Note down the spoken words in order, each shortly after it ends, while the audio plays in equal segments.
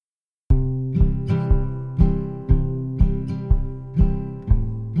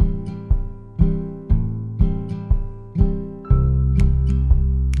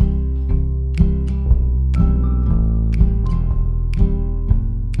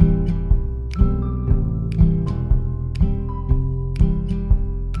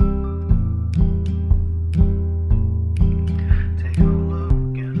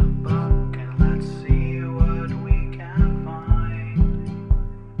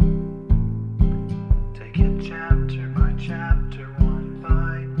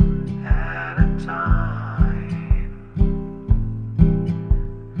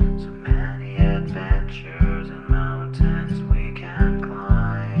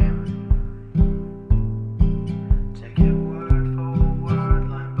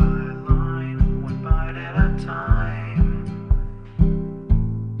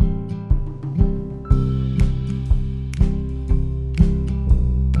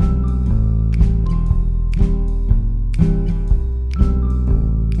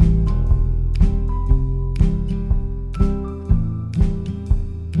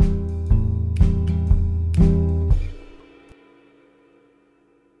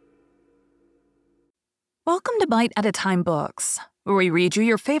Welcome to Bite at a Time Books, where we read you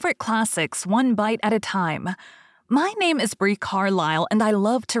your favorite classics one bite at a time. My name is Brie Carlisle, and I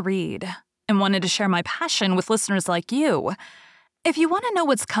love to read, and wanted to share my passion with listeners like you. If you want to know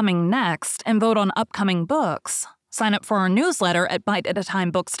what's coming next and vote on upcoming books, sign up for our newsletter at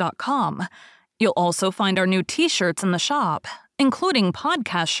biteatatimebooks.com. You'll also find our new t-shirts in the shop, including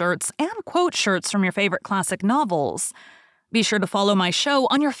podcast shirts and quote shirts from your favorite classic novels. Be sure to follow my show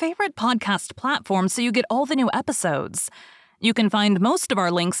on your favorite podcast platform so you get all the new episodes. You can find most of our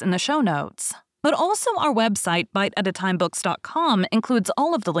links in the show notes, but also our website, biteatatimebooks.com, includes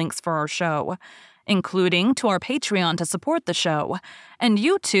all of the links for our show, including to our Patreon to support the show, and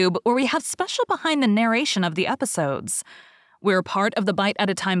YouTube, where we have special behind the narration of the episodes. We're part of the Bite at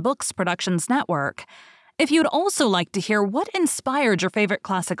a Time Books Productions Network. If you'd also like to hear what inspired your favorite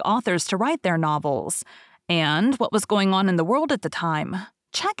classic authors to write their novels, and what was going on in the world at the time,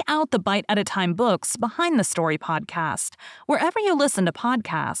 check out the Bite at a Time Books Behind the Story podcast, wherever you listen to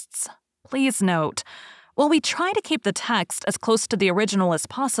podcasts. Please note, while we try to keep the text as close to the original as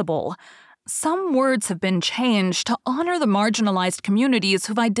possible, some words have been changed to honor the marginalized communities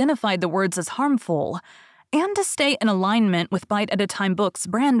who've identified the words as harmful, and to stay in alignment with Bite at a Time Books'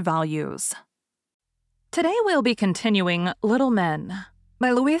 brand values. Today we'll be continuing Little Men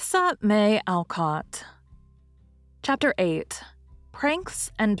by Louisa May Alcott. Chapter 8,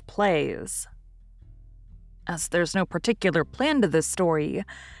 Pranks and Plays. As there's no particular plan to this story,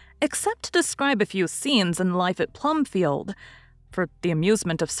 except to describe a few scenes in life at Plumfield, for the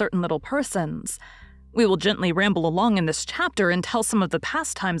amusement of certain little persons, we will gently ramble along in this chapter and tell some of the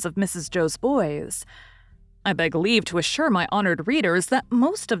pastimes of Mrs. Joe's boys. I beg leave to assure my honored readers that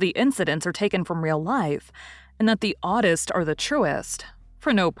most of the incidents are taken from real life, and that the oddest are the truest,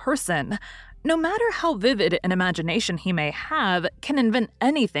 for no person, no matter how vivid an imagination he may have, can invent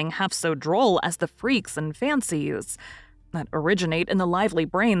anything half so droll as the freaks and fancies that originate in the lively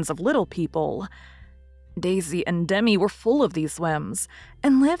brains of little people. Daisy and Demi were full of these whims,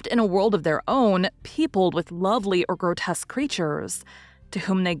 and lived in a world of their own, peopled with lovely or grotesque creatures, to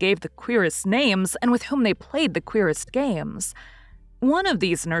whom they gave the queerest names and with whom they played the queerest games. One of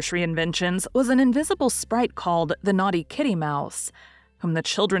these nursery inventions was an invisible sprite called the Naughty Kitty Mouse, whom the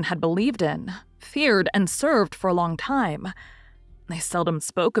children had believed in, feared, and served for a long time. They seldom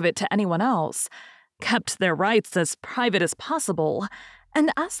spoke of it to anyone else, kept their rights as private as possible,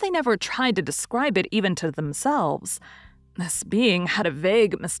 and as they never tried to describe it even to themselves, this being had a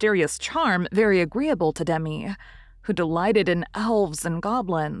vague, mysterious charm very agreeable to Demi, who delighted in elves and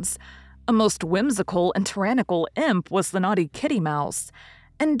goblins. A most whimsical and tyrannical imp was the Naughty Kitty Mouse,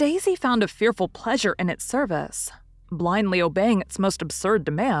 and Daisy found a fearful pleasure in its service, blindly obeying its most absurd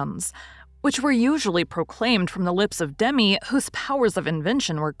demands, which were usually proclaimed from the lips of Demi, whose powers of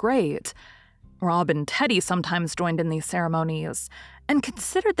invention were great. Rob and Teddy sometimes joined in these ceremonies, and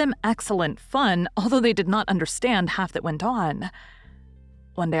considered them excellent fun, although they did not understand half that went on.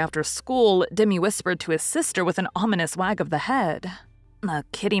 One day after school, Demi whispered to his sister with an ominous wag of the head, "The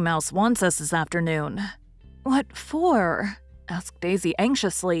Kitty Mouse wants us this afternoon." "What for?" asked Daisy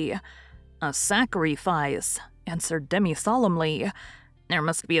anxiously. "A sacrifice," answered Demi solemnly. "There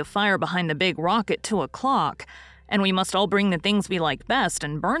must be a fire behind the big rock at 2 o'clock, and we must all bring the things we like best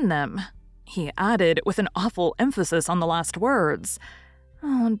and burn them," he added with an awful emphasis on the last words.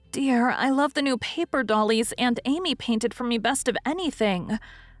 "Oh dear, I love the new paper dollies Aunt Amy painted for me best of anything.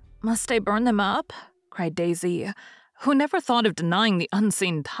 Must I burn them up?" cried Daisy, who never thought of denying the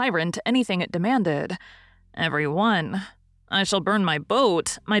unseen tyrant anything it demanded. "Every one. I shall burn my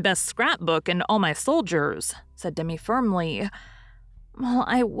boat, my best scrapbook, and all my soldiers," said Demi firmly. "Well,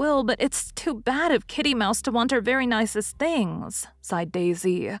 I will, but it's too bad of Kitty Mouse to want her very nicest things," sighed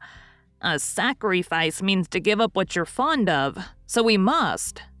Daisy. "A sacrifice means to give up what you're fond of, so we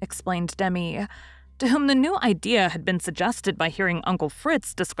must," explained Demi, to whom the new idea had been suggested by hearing Uncle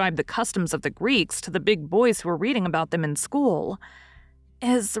Fritz describe the customs of the Greeks to the big boys who were reading about them in school.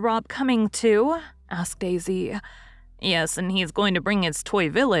 "Is Rob coming too?" asked Daisy. "Yes, and he's going to bring his toy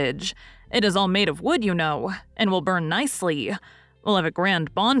village. It is all made of wood, you know, and will burn nicely. We'll have a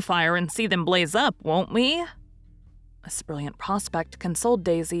grand bonfire and see them blaze up, won't we?" This brilliant prospect consoled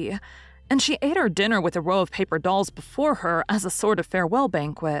Daisy, and she ate her dinner with a row of paper dolls before her as a sort of farewell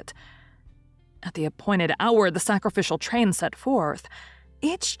banquet. At the appointed hour, the sacrificial train set forth,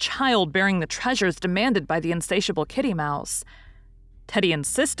 each child bearing the treasures demanded by the insatiable Kitty Mouse. Teddy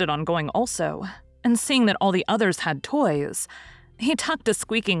insisted on going also, and seeing that all the others had toys, he tucked a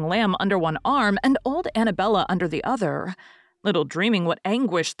squeaking lamb under one arm and old Annabella under the other, little dreaming what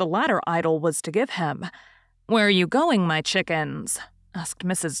anguish the latter idol was to give him. "Where are you going, my chickens?" asked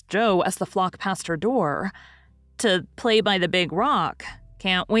Mrs. Joe as the flock passed her door. To play by the big rock,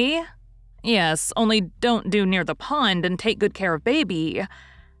 can't we? Yes, only don't do near the pond and take good care of baby.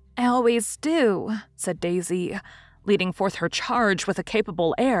 I always do, said Daisy, leading forth her charge with a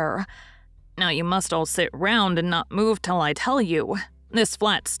capable air. Now you must all sit round and not move till I tell you. This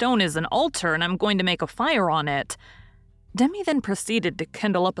flat stone is an altar and I'm going to make a fire on it. Demi then proceeded to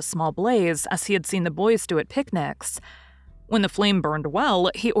kindle up a small blaze as he had seen the boys do at picnics. When the flame burned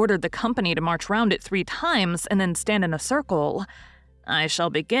well, he ordered the company to march round it 3 times and then stand in a circle. I shall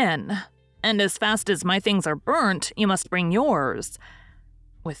begin, and as fast as my things are burnt, you must bring yours.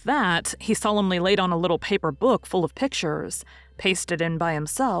 With that, he solemnly laid on a little paper book full of pictures, pasted in by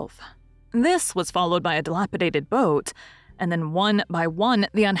himself. This was followed by a dilapidated boat, and then one by one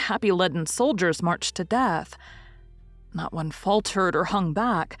the unhappy leaden soldiers marched to death. Not one faltered or hung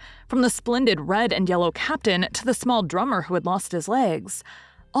back, from the splendid red and yellow captain to the small drummer who had lost his legs.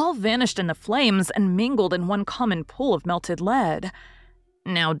 All vanished in the flames and mingled in one common pool of melted lead.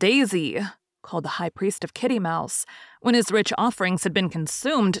 Now Daisy, called the high priest of Kitty Mouse, when his rich offerings had been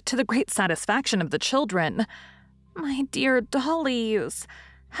consumed to the great satisfaction of the children. My dear dollies,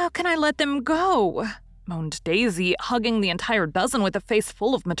 how can I let them go? Moaned Daisy, hugging the entire dozen with a face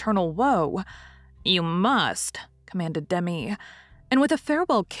full of maternal woe. You must, commanded Demi, and with a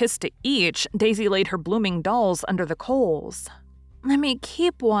farewell kiss to each, Daisy laid her blooming dolls under the coals. Let me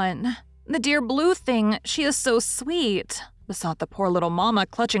keep one. The dear blue thing, she is so sweet, besought the poor little mama,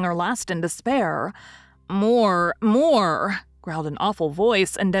 clutching her last in despair. More, growled an awful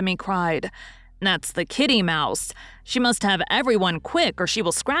voice, and Demi cried, That's the Kitty Mouse. She must have everyone quick or she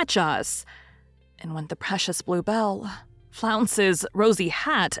will scratch us. In went the precious Bluebell, flounces, rosy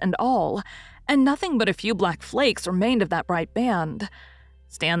hat, and all, and nothing but a few black flakes remained of that bright band.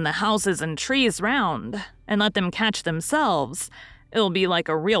 Stand the houses and trees round, and let them catch themselves. It'll be like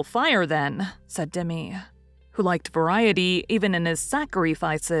a real fire then, said Demi, who liked variety even in his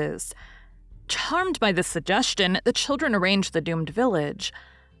sacrifices. Charmed by this suggestion, the children arranged the doomed village,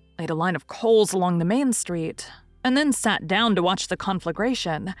 laid a line of coals along the main street, and then sat down to watch the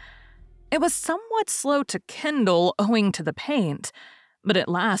conflagration. It was somewhat slow to kindle owing to the paint, but at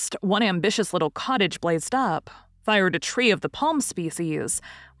last one ambitious little cottage blazed up, fired a tree of the palm species,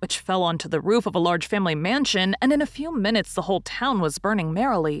 which fell onto the roof of a large family mansion, and in a few minutes the whole town was burning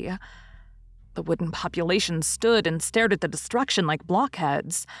merrily. The wooden population stood and stared at the destruction like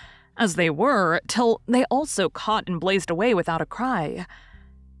blockheads, as they were, till they also caught and blazed away without a cry.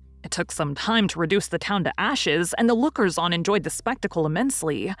 It took some time to reduce the town to ashes, and the lookers-on enjoyed the spectacle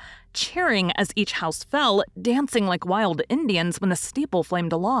immensely, cheering as each house fell, dancing like wild Indians when the steeple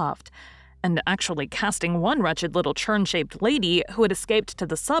flamed aloft, and actually casting one wretched little churn-shaped lady who had escaped to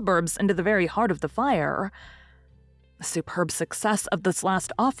the suburbs into the very heart of the fire. The superb success of this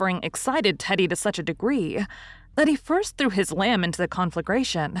last offering excited Teddy to such a degree that he first threw his lamb into the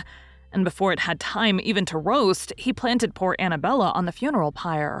conflagration, and before it had time even to roast, he planted poor Annabella on the funeral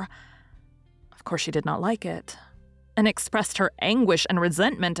pyre. Of course she did not like it, and expressed her anguish and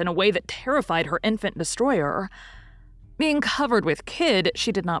resentment in a way that terrified her infant destroyer. Being covered with kid,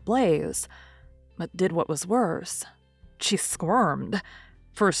 she did not blaze, but did what was worse. She squirmed.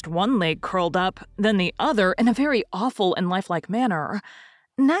 First one leg curled up, then the other in a very awful and lifelike manner.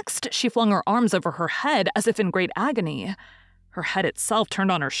 Next, she flung her arms over her head as if in great agony. Her head itself turned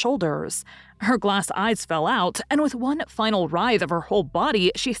on her shoulders. Her glass eyes fell out, and with one final writhe of her whole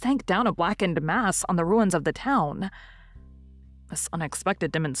body, she sank down a blackened mass on the ruins of the town. This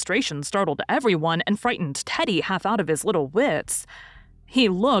unexpected demonstration startled everyone and frightened Teddy half out of his little wits. He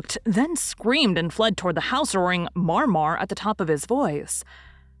looked, then screamed and fled toward the house, roaring "Mar-mar" at the top of his voice.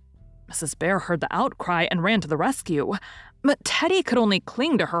 Mrs. Bear heard the outcry and ran to the rescue, but Teddy could only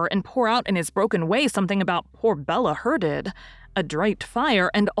cling to her and pour out in his broken way something about poor Bella hurted, a draped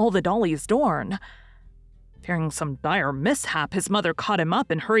fire, and all the dollies dorn. Fearing some dire mishap, his mother caught him up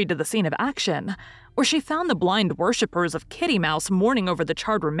and hurried to the scene of action, where she found the blind worshippers of Kitty Mouse mourning over the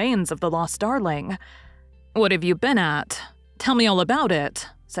charred remains of the lost darling. "What have you been at? Tell me all about it,"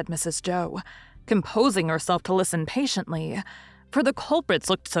 said Mrs. Joe, composing herself to listen patiently, for the culprits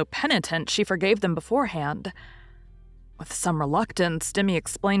looked so penitent she forgave them beforehand. With some reluctance, Demi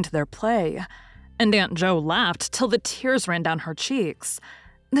explained their play, and Aunt Joe laughed till the tears ran down her cheeks.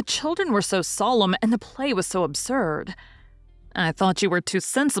 The children were so solemn, and the play was so absurd. "I thought you were too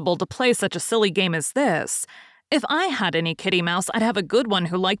sensible to play such a silly game as this. If I had any Kitty Mouse, I'd have a good one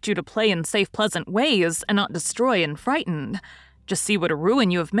who liked you to play in safe, pleasant ways, and not destroy and frighten. Just see what a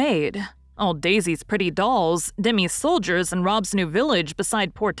ruin you have made. All Daisy's pretty dolls, Demi's soldiers, and Rob's new village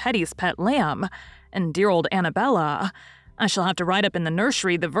beside poor Teddy's pet lamb, and dear old Annabella. I shall have to write up in the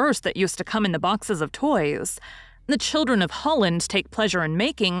nursery the verse that used to come in the boxes of toys. The children of Holland take pleasure in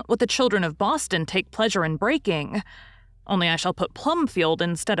making what the children of Boston take pleasure in breaking. Only I shall put Plumfield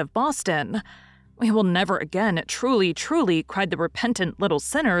instead of Boston. We will never again, truly, truly, cried the repentant little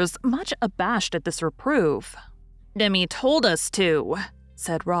sinners, much abashed at this reproof. Demi told us to,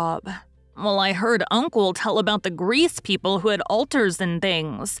 said Rob. Well, I heard Uncle tell about the Grease people who had altars and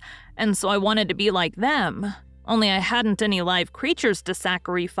things, and so I wanted to be like them. Only I hadn't any live creatures to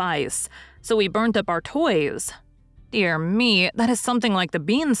sacrifice, so we burnt up our toys. Dear me, that is something like the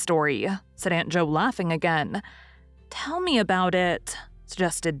Bean story, said Aunt Jo, laughing again. Tell me about it,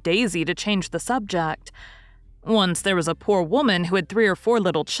 suggested Daisy to change the subject. Once there was a poor woman who had 3 or 4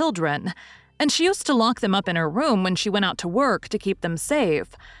 little children, and she used to lock them up in her room when she went out to work to keep them safe.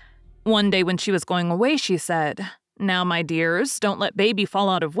 One day when she was going away, she said, "Now, my dears, don't let baby fall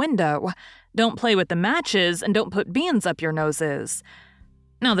out of window. Don't play with the matches, and don't put beans up your noses."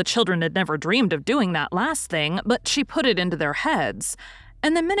 Now, the children had never dreamed of doing that last thing, but she put it into their heads.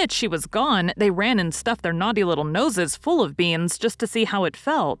 And the minute she was gone, they ran and stuffed their naughty little noses full of beans just to see how it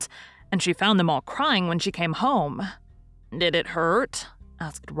felt, and she found them all crying when she came home. "Did it hurt?"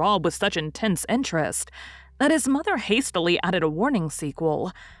 asked Rob with such intense interest that his mother hastily added a warning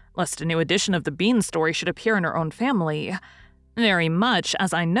sequel, lest a new edition of the Bean story should appear in her own family. "Very much,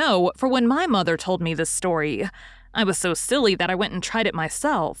 as I know, for when my mother told me this story, I was so silly that I went and tried it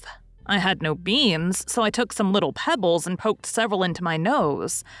myself. I had no beans, so I took some little pebbles and poked several into my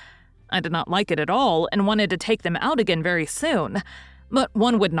nose. I did not like it at all and wanted to take them out again very soon, but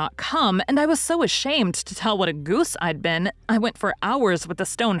one would not come, and I was so ashamed to tell what a goose I'd been, I went for hours with the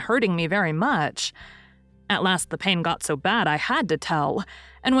stone hurting me very much. At last the pain got so bad I had to tell,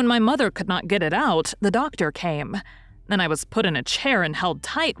 and when my mother could not get it out, the doctor came. Then I was put in a chair and held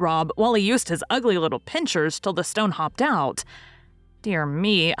tight, Rob, while he used his ugly little pinchers till the stone hopped out. Dear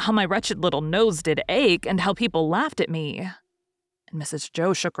me, how my wretched little nose did ache, and how people laughed at me." And Mrs.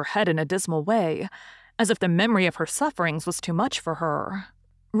 Jo shook her head in a dismal way, as if the memory of her sufferings was too much for her.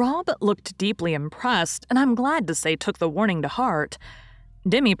 Rob looked deeply impressed, and I'm glad to say took the warning to heart.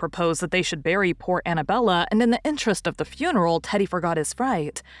 Demi proposed that they should bury poor Annabella, and in the interest of the funeral, Teddy forgot his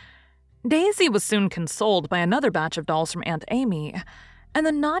fright. Daisy was soon consoled by another batch of dolls from Aunt Amy, and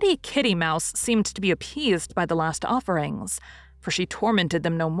the naughty Kitty Mouse seemed to be appeased by the last offerings, for she tormented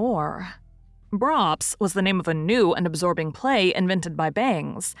them no more. Brops was the name of a new and absorbing play invented by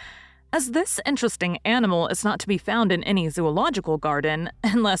Bangs. As this interesting animal is not to be found in any zoological garden,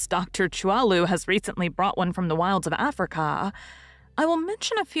 unless Dr. Chualu has recently brought one from the wilds of Africa, I will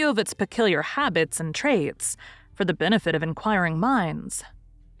mention a few of its peculiar habits and traits, for the benefit of inquiring minds.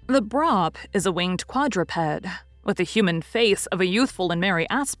 The Brop is a winged quadruped, with the human face of a youthful and merry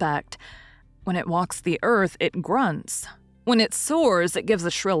aspect. When it walks the earth, it grunts. When it soars, it gives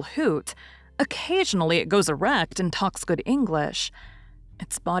a shrill hoot. Occasionally, it goes erect and talks good English.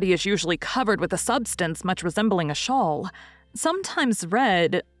 Its body is usually covered with a substance much resembling a shawl, sometimes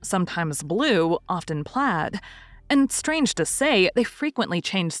red, sometimes blue, often plaid, and strange to say, they frequently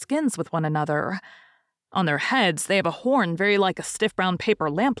change skins with one another. On their heads, they have a horn very like a stiff brown paper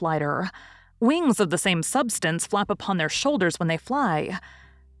lamplighter. Wings of the same substance flap upon their shoulders when they fly.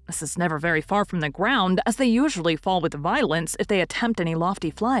 This is never very far from the ground, as they usually fall with violence if they attempt any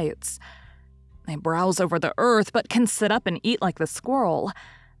lofty flights. They browse over the earth, but can sit up and eat like the squirrel.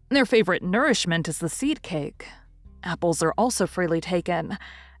 Their favorite nourishment is the seed cake. Apples are also freely taken,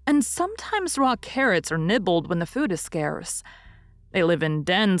 and sometimes raw carrots are nibbled when the food is scarce. They live in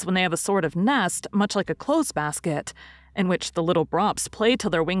dens when they have a sort of nest, much like a clothes basket, in which the little Brops play till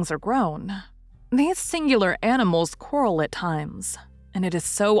their wings are grown. These singular animals quarrel at times, and it is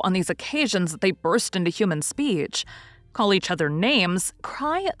so on these occasions that they burst into human speech, call each other names,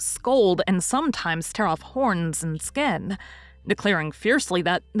 cry, scold, and sometimes tear off horns and skin, declaring fiercely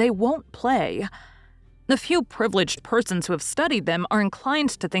that they won't play. The few privileged persons who have studied them are inclined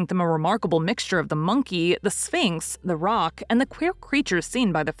to think them a remarkable mixture of the monkey, the sphinx, the rock, and the queer creatures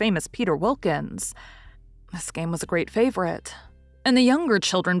seen by the famous Peter Wilkins. This game was a great favorite, and the younger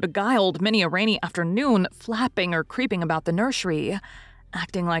children beguiled many a rainy afternoon flapping or creeping about the nursery,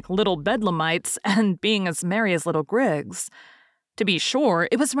 acting like little bedlamites and being as merry as little grigs. To be sure,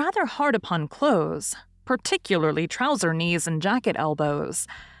 it was rather hard upon clothes, particularly trouser knees and jacket elbows,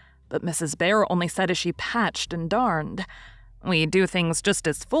 but Mrs. Bear only said as she patched and darned, "We do things just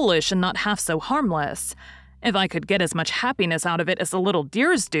as foolish and not half so harmless. If I could get as much happiness out of it as the little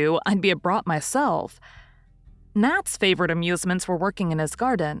dears do, I'd be a Brop myself." Nat's favorite amusements were working in his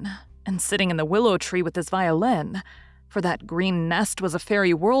garden and sitting in the willow tree with his violin, for that green nest was a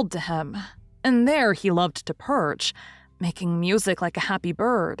fairy world to him, and there he loved to perch, making music like a happy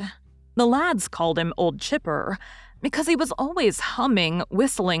bird. The lads called him Old Chipper because he was always humming,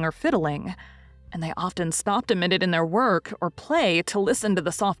 whistling, or fiddling, and they often stopped a minute in their work or play to listen to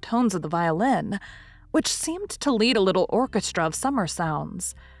the soft tones of the violin, which seemed to lead a little orchestra of summer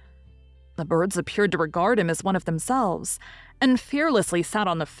sounds. The birds appeared to regard him as one of themselves, and fearlessly sat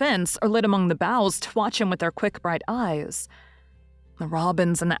on the fence or lit among the boughs to watch him with their quick, bright eyes. The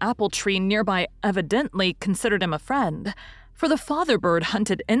robins in the apple tree nearby evidently considered him a friend, for the father bird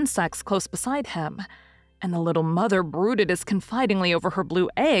hunted insects close beside him, and the little mother brooded as confidingly over her blue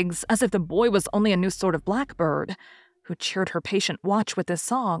eggs as if the boy was only a new sort of blackbird, who cheered her patient watch with his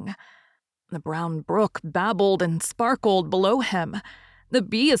song. The brown brook babbled and sparkled below him. The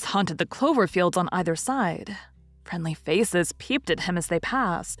bees haunted the clover fields on either side. Friendly faces peeped at him as they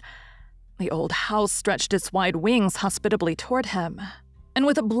passed. The old house stretched its wide wings hospitably toward him, and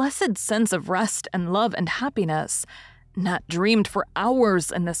with a blessed sense of rest and love and happiness, Nat dreamed for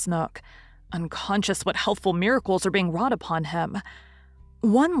hours in this nook, unconscious what healthful miracles are being wrought upon him.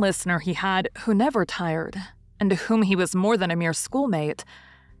 One listener he had who never tired, and to whom he was more than a mere schoolmate.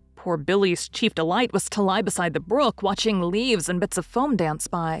 Poor Billy's chief delight was to lie beside the brook, watching leaves and bits of foam dance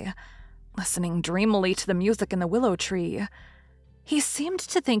by, listening dreamily to the music in the willow tree. He seemed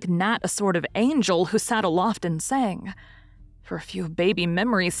to think Nat a sort of angel who sat aloft and sang. For a few baby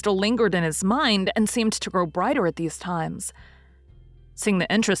memories still lingered in his mind and seemed to grow brighter at these times. Seeing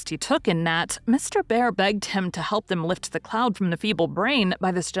the interest he took in Nat, Mr. Bear begged him to help them lift the cloud from the feeble brain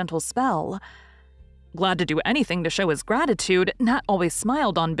by this gentle spell. Glad to do anything to show his gratitude, Nat always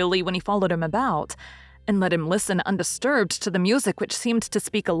smiled on Billy when he followed him about, and let him listen undisturbed to the music which seemed to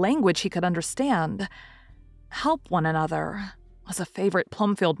speak a language he could understand. Help one another was a favorite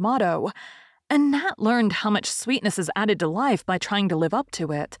Plumfield motto, and Nat learned how much sweetness is added to life by trying to live up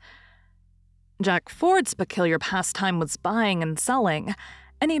to it. Jack Ford's peculiar pastime was buying and selling,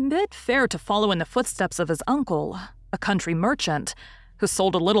 and he bid fair to follow in the footsteps of his uncle, a country merchant, who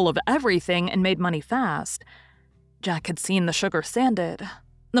sold a little of everything and made money fast. Jack had seen the sugar sanded,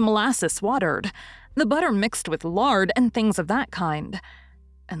 the molasses watered, the butter mixed with lard and things of that kind,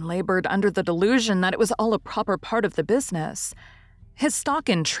 and labored under the delusion that it was all a proper part of the business. His stock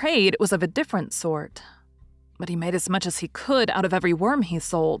in trade was of a different sort, but he made as much as he could out of every worm he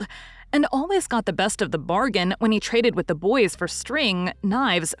sold, and always got the best of the bargain when he traded with the boys for string,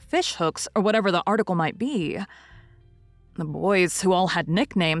 knives, fish hooks, or whatever the article might be. The boys, who all had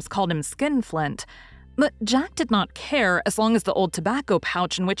nicknames, called him Skinflint, but Jack did not care as long as the old tobacco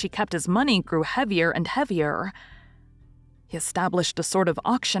pouch in which he kept his money grew heavier and heavier. He established a sort of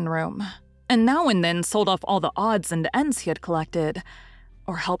auction room, and now and then sold off all the odds and ends he had collected,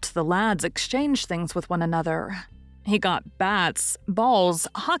 or helped the lads exchange things with one another. He got bats, balls,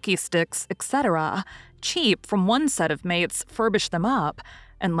 hockey sticks, etc., cheap from one set of mates, furbished them up,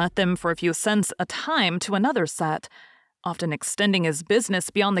 and let them for a few cents a time to another set, often extending his business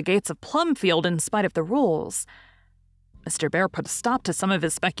beyond the gates of Plumfield in spite of the rules. Mr. Bear put a stop to some of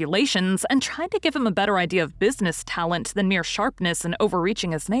his speculations and tried to give him a better idea of business talent than mere sharpness and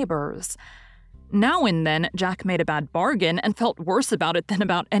overreaching his neighbors. Now and then, Jack made a bad bargain and felt worse about it than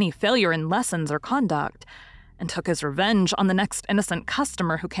about any failure in lessons or conduct, and took his revenge on the next innocent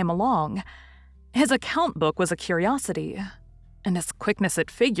customer who came along. His account book was a curiosity, and his quickness at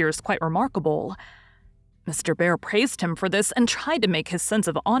figures quite remarkable. Mr. Bear praised him for this and tried to make his sense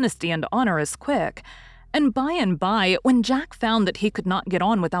of honesty and honor as quick, and by, when Jack found that he could not get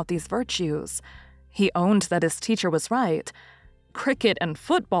on without these virtues, he owned that his teacher was right. Cricket and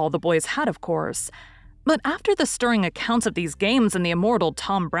football the boys had, of course, but after the stirring accounts of these games and the immortal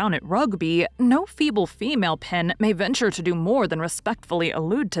Tom Brown at rugby, no feeble female pen may venture to do more than respectfully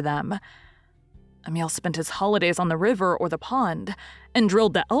allude to them. Emile spent his holidays on the river or the pond, and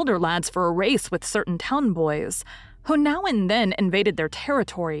drilled the elder lads for a race with certain town boys, who now and then invaded their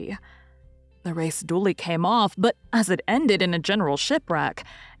territory. The race duly came off, but as it ended in a general shipwreck,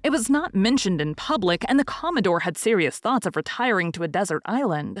 it was not mentioned in public, and the Commodore had serious thoughts of retiring to a desert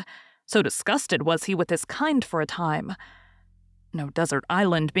island. So disgusted was he with his kind for a time. No desert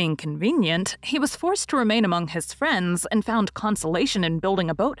island being convenient, he was forced to remain among his friends and found consolation in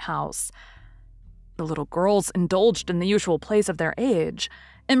building a boathouse. The little girls indulged in the usual plays of their age,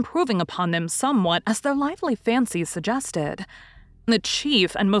 improving upon them somewhat as their lively fancies suggested. The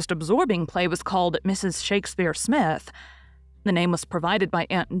chief and most absorbing play was called Mrs. Shakespeare Smith. The name was provided by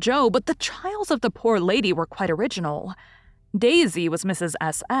Aunt Jo, but the trials of the poor lady were quite original. Daisy was Mrs.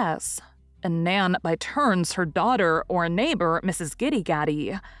 S.S., and Nan, by turns, her daughter, or a neighbor, Mrs. Giddy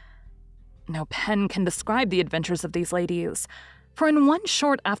Gaddy. No pen can describe the adventures of these ladies, For in one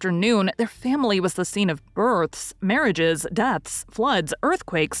short afternoon, their family was the scene of births, marriages, deaths, floods,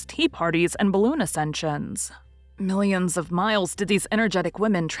 earthquakes, tea parties, and balloon ascensions. Millions of miles did these energetic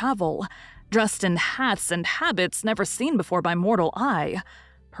women travel, dressed in hats and habits never seen before by mortal eye,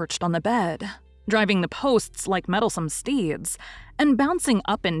 perched on the bed, driving the posts like mettlesome steeds, and bouncing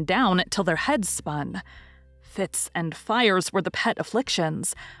up and down till their heads spun. Fits and fires were the pet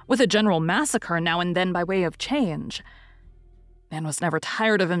afflictions, with a general massacre now and then by way of change. Nan was never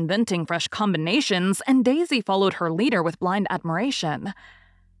tired of inventing fresh combinations, and Daisy followed her leader with blind admiration.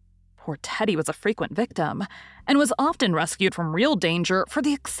 Poor Teddy was a frequent victim, and was often rescued from real danger, for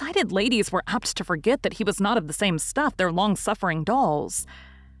the excited ladies were apt to forget that he was not of the same stuff their long-suffering dolls.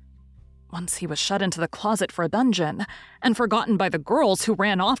 Once he was shut into the closet for a dungeon, and forgotten by the girls who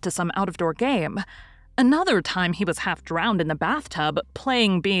ran off to some out-of-door game. Another time he was half drowned in the bathtub,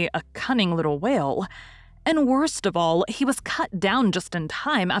 playing be a cunning little whale. And worst of all, he was cut down just in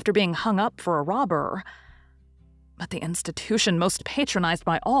time after being hung up for a robber. But the institution most patronized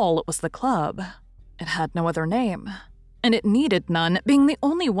by all was the club. It had no other name, and it needed none, being the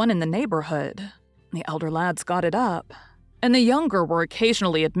only one in the neighborhood. The elder lads got it up, and the younger were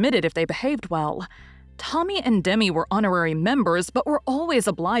occasionally admitted if they behaved well. Tommy and Demi were honorary members, but were always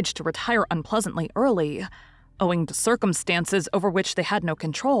obliged to retire unpleasantly early, owing to circumstances over which they had no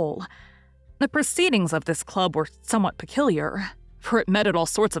control. The proceedings of this club were somewhat peculiar, for it met at all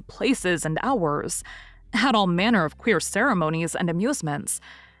sorts of places and hours, had all manner of queer ceremonies and amusements,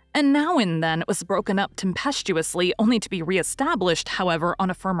 and now and then it was broken up tempestuously, only to be re-established, however, on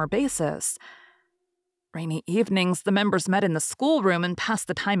a firmer basis. Rainy evenings, the members met in the schoolroom and passed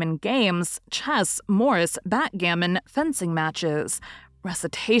the time in games, chess, morris, backgammon, fencing matches,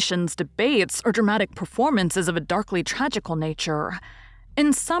 recitations, debates, or dramatic performances of a darkly tragical nature.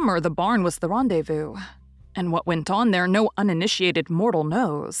 In summer, the barn was the rendezvous, and what went on there no uninitiated mortal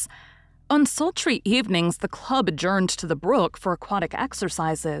knows. On sultry evenings, the club adjourned to the brook for aquatic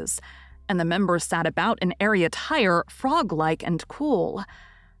exercises, and the members sat about in airy attire, frog-like and cool.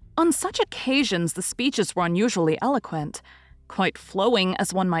 On such occasions, the speeches were unusually eloquent, quite flowing,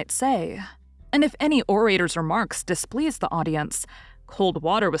 as one might say. And if any orator's remarks displeased the audience, cold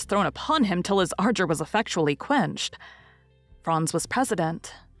water was thrown upon him till his ardor was effectually quenched. Franz was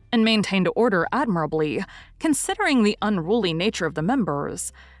president, and maintained order admirably, considering the unruly nature of the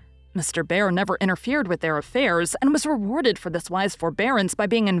members. Mr. Bear never interfered with their affairs, and was rewarded for this wise forbearance by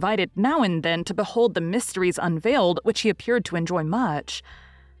being invited now and then to behold the mysteries unveiled, which he appeared to enjoy much.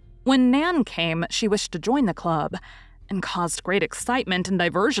 When Nan came, she wished to join the club, and caused great excitement and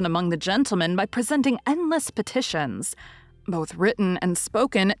diversion among the gentlemen by presenting endless petitions, both written and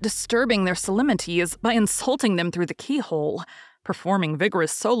spoken, disturbing their solemnities by insulting them through the keyhole, performing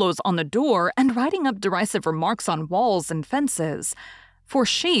vigorous solos on the door, and writing up derisive remarks on walls and fences, for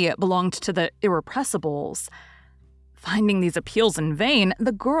she belonged to the irrepressibles. Finding these appeals in vain,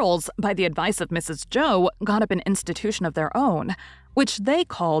 the girls, by the advice of Mrs. Joe, got up an institution of their own, which they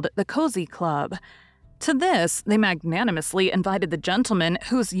called the Cozy Club. To this, they magnanimously invited the gentlemen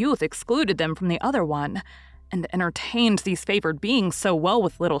whose youth excluded them from the other one, and entertained these favored beings so well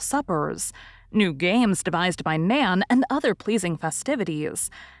with little suppers, new games devised by Nan, and other pleasing festivities,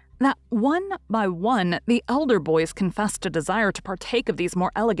 that one by one the elder boys confessed a desire to partake of these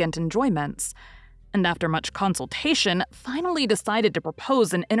more elegant enjoyments, and after much consultation, finally decided to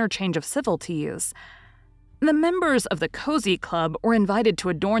propose an interchange of civilities. The members of the Cozy Club were invited to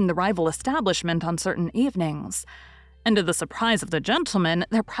adorn the rival establishment on certain evenings, and to the surprise of the gentlemen,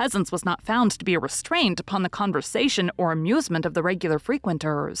 their presence was not found to be a restraint upon the conversation or amusement of the regular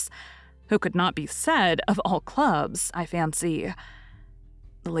frequenters, who could not be said of all clubs, I fancy.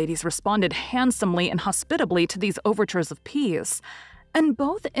 The ladies responded handsomely and hospitably to these overtures of peace, and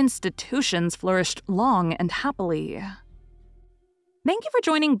both institutions flourished long and happily. Thank you for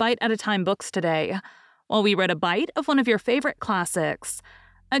joining Bite at a Time Books today, while we read a bite of one of your favorite classics.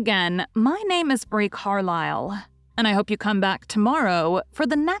 Again, my name is Brie Carlisle, and I hope you come back tomorrow for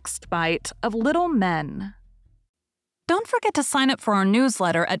the next bite of Little Men. Don't forget to sign up for our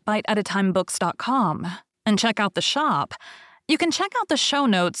newsletter at biteatatimebooks.com and check out the shop. You can check out the show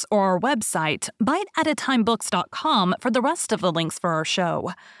notes or our website, biteatatimebooks.com, for the rest of the links for our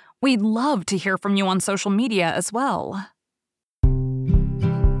show. We'd love to hear from you on social media as well.